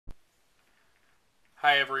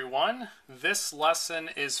Hi everyone. This lesson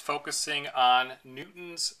is focusing on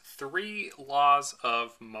Newton's three laws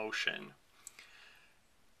of motion.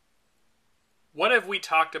 What have we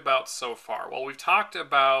talked about so far? Well, we've talked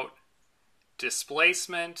about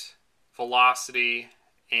displacement, velocity,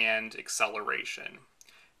 and acceleration.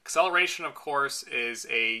 Acceleration, of course, is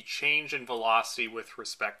a change in velocity with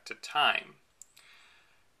respect to time.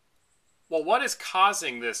 Well, what is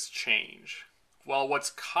causing this change? Well, what's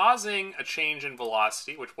causing a change in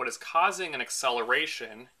velocity, what is causing an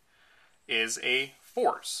acceleration, is a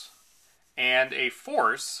force. And a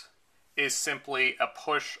force is simply a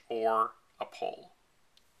push or a pull.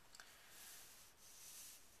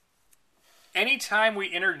 Anytime we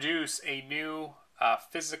introduce a new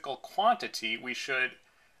physical quantity, we should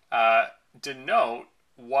denote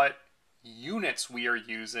what units we are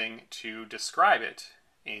using to describe it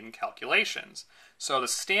in calculations. So the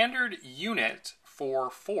standard unit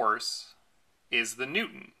for force is the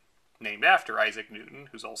Newton, named after Isaac Newton,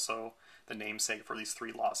 who's also the namesake for these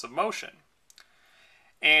three laws of motion.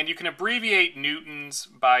 And you can abbreviate newtons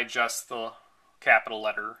by just the capital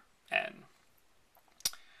letter N.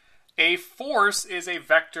 A force is a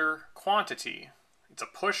vector quantity. It's a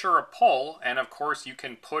push or a pull, and of course you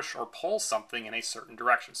can push or pull something in a certain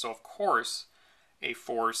direction. So of course a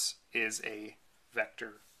force is a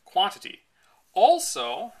vector quantity.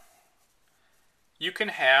 Also, you can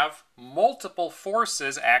have multiple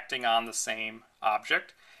forces acting on the same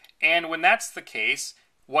object, and when that's the case,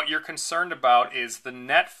 what you're concerned about is the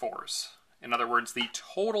net force. In other words, the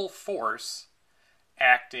total force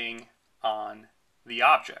acting on the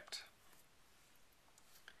object.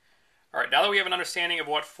 All right, now that we have an understanding of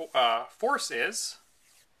what force is,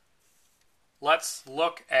 let's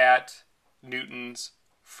look at Newton's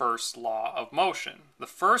first law of motion. The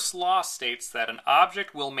first law states that an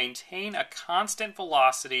object will maintain a constant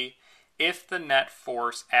velocity if the net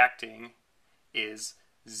force acting is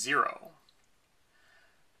zero.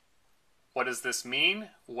 What does this mean?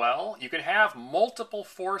 Well, you can have multiple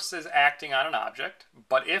forces acting on an object,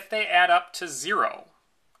 but if they add up to zero,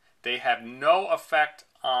 they have no effect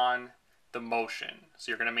on the motion. So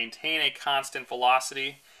you're going to maintain a constant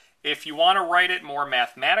velocity. If you want to write it more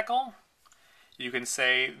mathematical, you can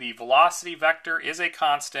say the velocity vector is a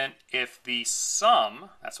constant if the sum,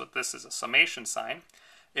 that's what this is, a summation sign,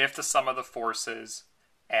 if the sum of the forces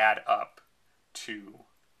add up to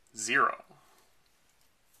zero.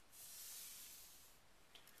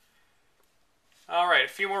 All right,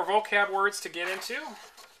 a few more vocab words to get into.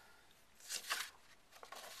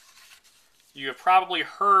 You have probably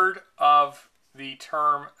heard of the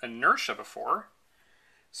term inertia before.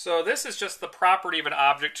 So this is just the property of an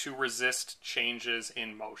object to resist changes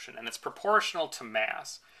in motion, and it's proportional to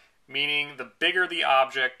mass, meaning the bigger the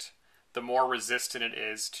object, the more resistant it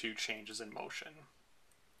is to changes in motion.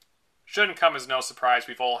 Shouldn't come as no surprise,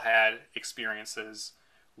 we've all had experiences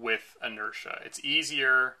with inertia. It's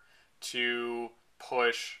easier to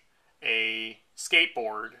push a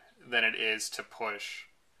skateboard than it is to push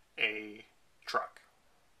a truck.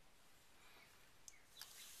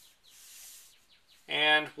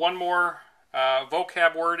 And one more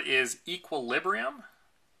vocab word is equilibrium.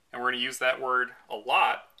 And we're going to use that word a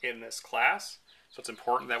lot in this class. So it's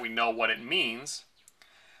important that we know what it means.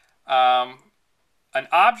 An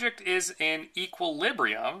object is in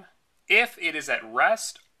equilibrium if it is at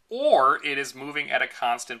rest or it is moving at a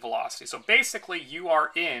constant velocity. So basically you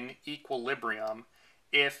are in equilibrium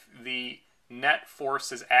if the net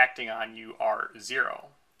forces acting on you are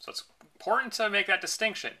zero. So it's important to make that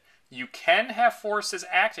distinction. You can have forces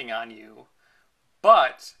acting on you,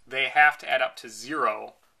 but they have to add up to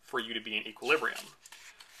zero for you to be in equilibrium.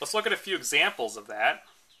 Let's look at a few examples of that.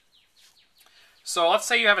 So let's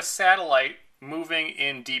say you have a satellite moving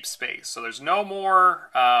in deep space. So there's no more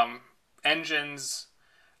engines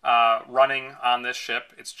running on this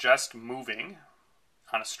ship. It's just moving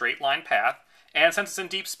on a straight line path. And since it's in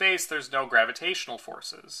deep space, there's no gravitational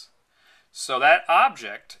forces. So that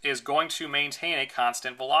object is going to maintain a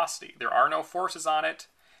constant velocity. There are no forces on it,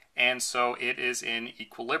 and so it is in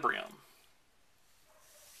equilibrium.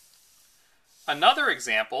 Another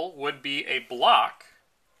example would be a block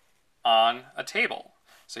on a table.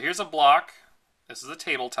 So here's a block. This is a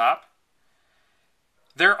tabletop.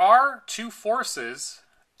 There are two forces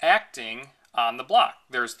acting on the block.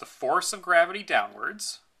 There's the force of gravity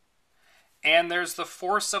downwards, and there's the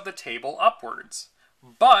force of the table upwards.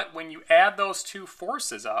 But when you add those two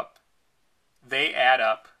forces up, they add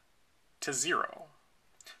up to zero.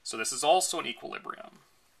 So this is also an equilibrium.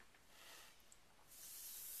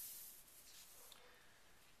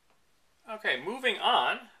 Okay, moving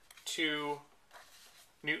on to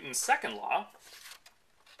Newton's second law.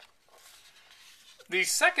 The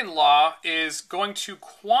second law is going to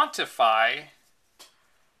quantify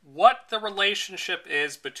what the relationship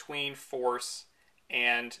is between force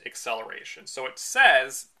and acceleration. So it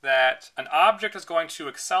says that an object is going to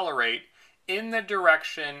accelerate in the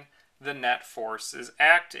direction the net force is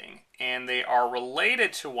acting, and they are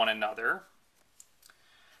related to one another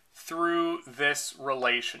through this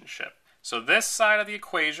relationship. So this side of the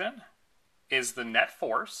equation is the net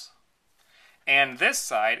force, and this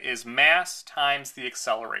side is mass times the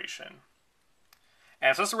acceleration.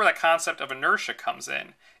 And so this is where that concept of inertia comes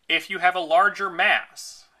in. If you have a larger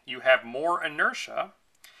mass, you have more inertia,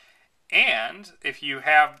 and if you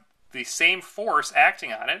have the same force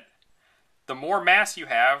acting on it, the more mass you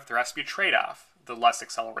have, there has to be a trade-off, the less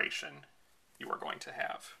acceleration you are going to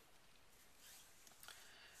have.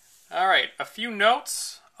 All right, a few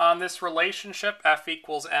notes on this relationship, F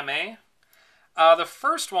equals ma. The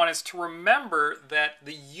first one is to remember that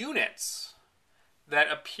the units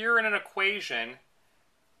that appear in an equation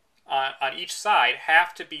on each side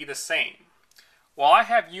have to be the same. While I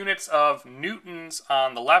have units of newtons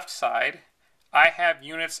on the left side, I have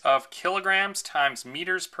units of kilograms times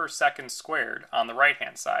meters per second squared on the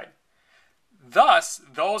right-hand side. Thus,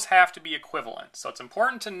 those have to be equivalent. So it's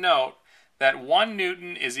important to note that 1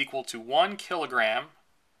 newton is equal to 1 kilogram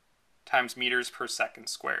times meters per second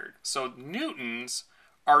squared. So newtons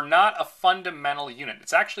are not a fundamental unit.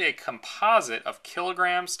 It's actually a composite of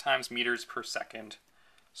kilograms times meters per second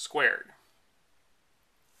squared.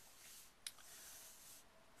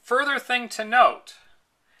 Further thing to note,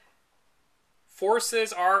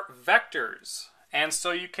 forces are vectors, and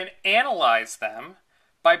so you can analyze them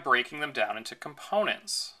by breaking them down into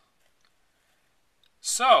components.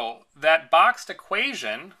 So that boxed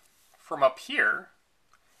equation from up here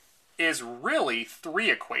is really 3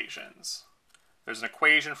 equations. There's an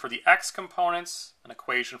equation for the x components, an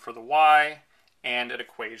equation for the y, and an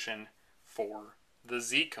equation for the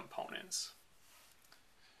z components.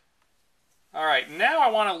 All right, now I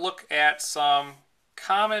want to look at some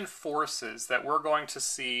common forces that we're going to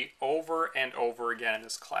see over and over again in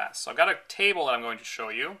this class. So I've got a table that I'm going to show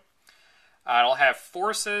you. It'll have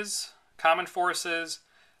forces, common forces,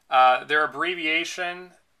 their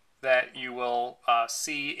abbreviation that you will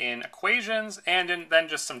see in equations, and then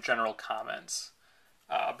just some general comments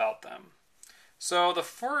about them. So the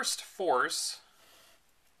first force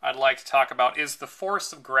I'd like to talk about is the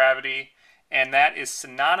force of gravity, and that is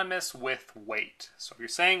synonymous with weight. So if you're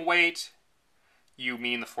saying weight, you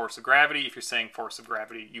mean the force of gravity. If you're saying force of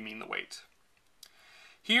gravity, you mean the weight.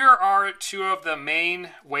 Here are 2 of the main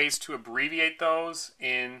ways to abbreviate those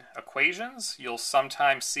in equations. You'll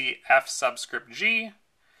sometimes see F subscript G.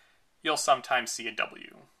 You'll sometimes see a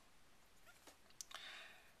W.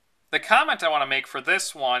 The comment I want to make for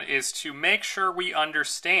this one is to make sure we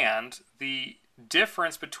understand the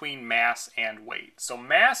difference between mass and weight. So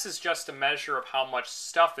mass is just a measure of how much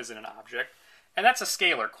stuff is in an object, and that's a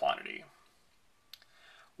scalar quantity.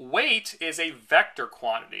 Weight is a vector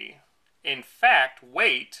quantity. In fact,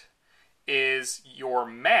 weight is your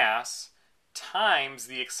mass times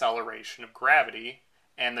the acceleration of gravity,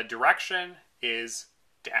 and the direction is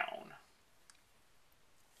down.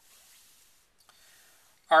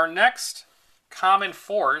 Our next common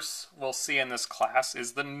force we'll see in this class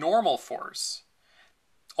is the normal force,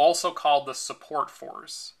 also called the support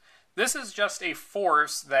force. This is just a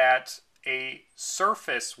force that a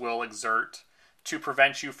surface will exert to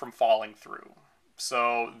prevent you from falling through.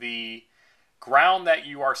 So the ground that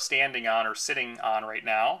you are standing on or sitting on right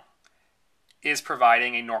now is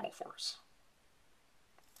providing a normal force.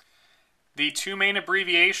 The 2 main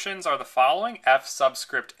abbreviations are the following: F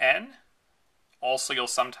subscript N. Also, you'll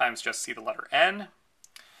sometimes just see the letter N.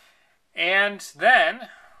 And then,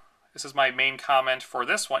 this is my main comment for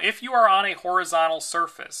this one, if you are on a horizontal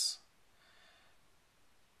surface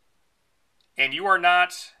and you are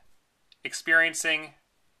not experiencing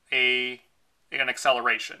an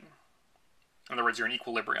acceleration, in other words, you're in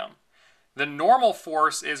equilibrium, the normal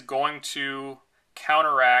force is going to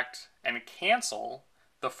counteract and cancel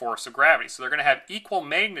the force of gravity. So they're going to have equal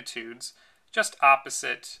magnitudes, just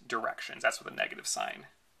opposite directions. That's what the negative sign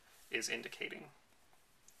is indicating.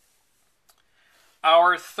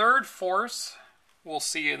 Our third force we'll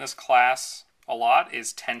see in this class a lot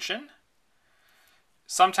is tension.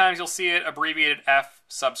 Sometimes you'll see it abbreviated F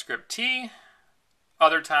subscript T.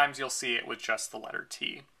 Other times you'll see it with just the letter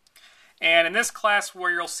T. And in this class,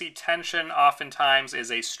 where you'll see tension oftentimes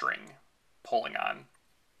is a string pulling on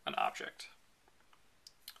an object.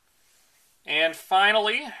 And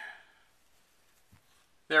finally,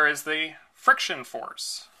 there is the friction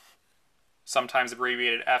force, sometimes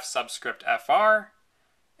abbreviated F subscript FR,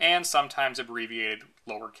 and sometimes abbreviated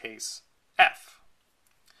lowercase f.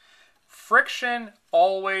 Friction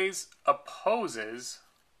always opposes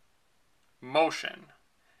motion.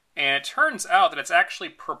 And it turns out that it's actually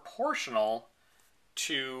proportional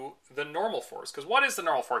to the normal force. Because what is the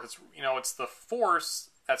normal force? It's the force,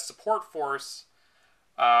 that support force,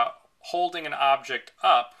 holding an object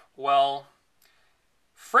up. Well,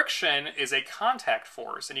 friction is a contact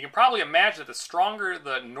force. And you can probably imagine that the stronger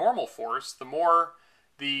the normal force, the more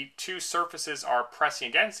the two surfaces are pressing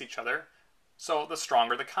against each other. So the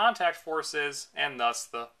stronger the contact force is, and thus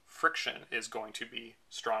the friction is going to be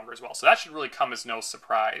stronger as well. So that should really come as no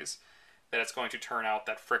surprise that it's going to turn out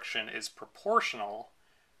that friction is proportional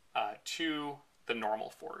to the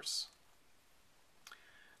normal force.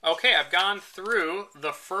 Okay, I've gone through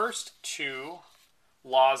the first two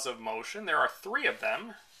laws of motion. There are three of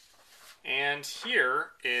them, and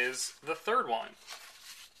here is the third one.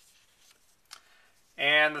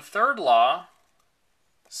 And the third law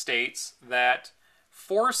states that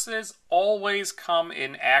forces always come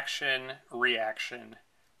in action-reaction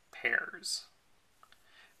pairs.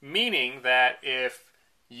 Meaning that if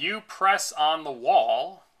you press on the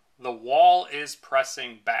wall is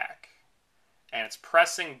pressing back. And it's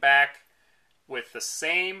pressing back with the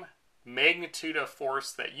same magnitude of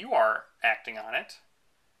force that you are acting on it,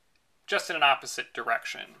 just in an opposite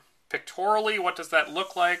direction. Pictorially, what does that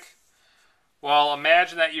look like? Well,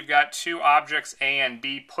 imagine that you've got two objects, A and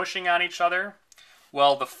B, pushing on each other.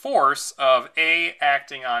 Well, the force of A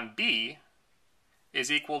acting on B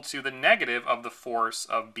is equal to the negative of the force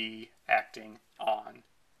of B acting on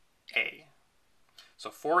A. So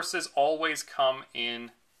forces always come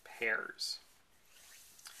in pairs.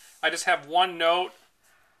 I just have one note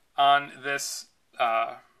on this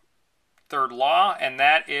third law, and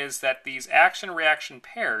that is that these action-reaction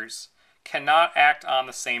pairs cannot act on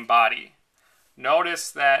the same body. Notice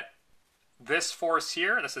that this force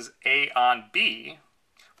here, this is A on B,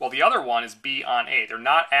 well, the other one is B on A. They're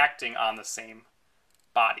not acting on the same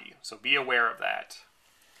body, so be aware of that.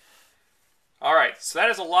 All right, so that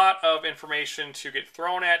is a lot of information to get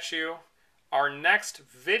thrown at you. Our next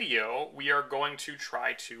video, we are going to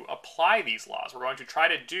try to apply these laws. We're going to try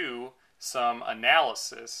to do some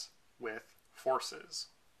analysis with forces.